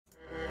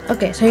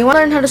Okay, so you want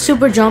to learn how to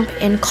super jump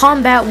in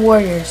Combat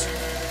Warriors.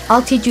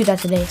 I'll teach you that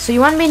today. So you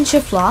want to be in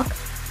shift lock,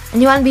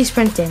 and you want to be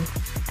sprinting.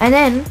 And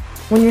then,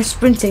 when you're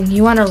sprinting,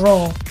 you want to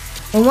roll.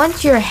 And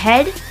once your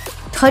head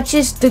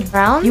touches the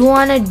ground, you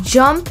want to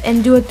jump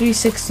and do a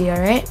 360,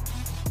 alright?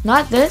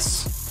 Not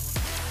this,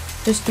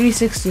 just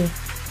 360.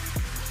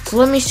 So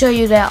let me show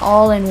you that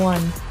all in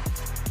one.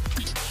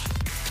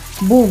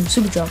 Boom,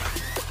 super jump.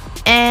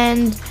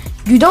 And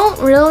you don't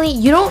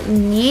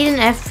need an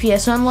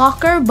FPS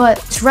unlocker, but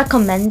it's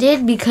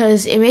recommended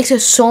because it makes it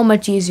so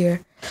much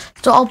easier.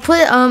 So I'll put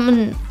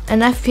an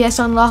FPS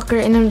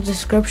unlocker in the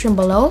description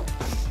below.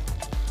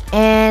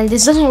 And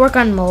this doesn't work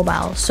on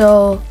mobile.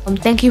 So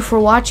thank you for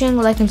watching,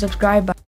 like and subscribe. Bye.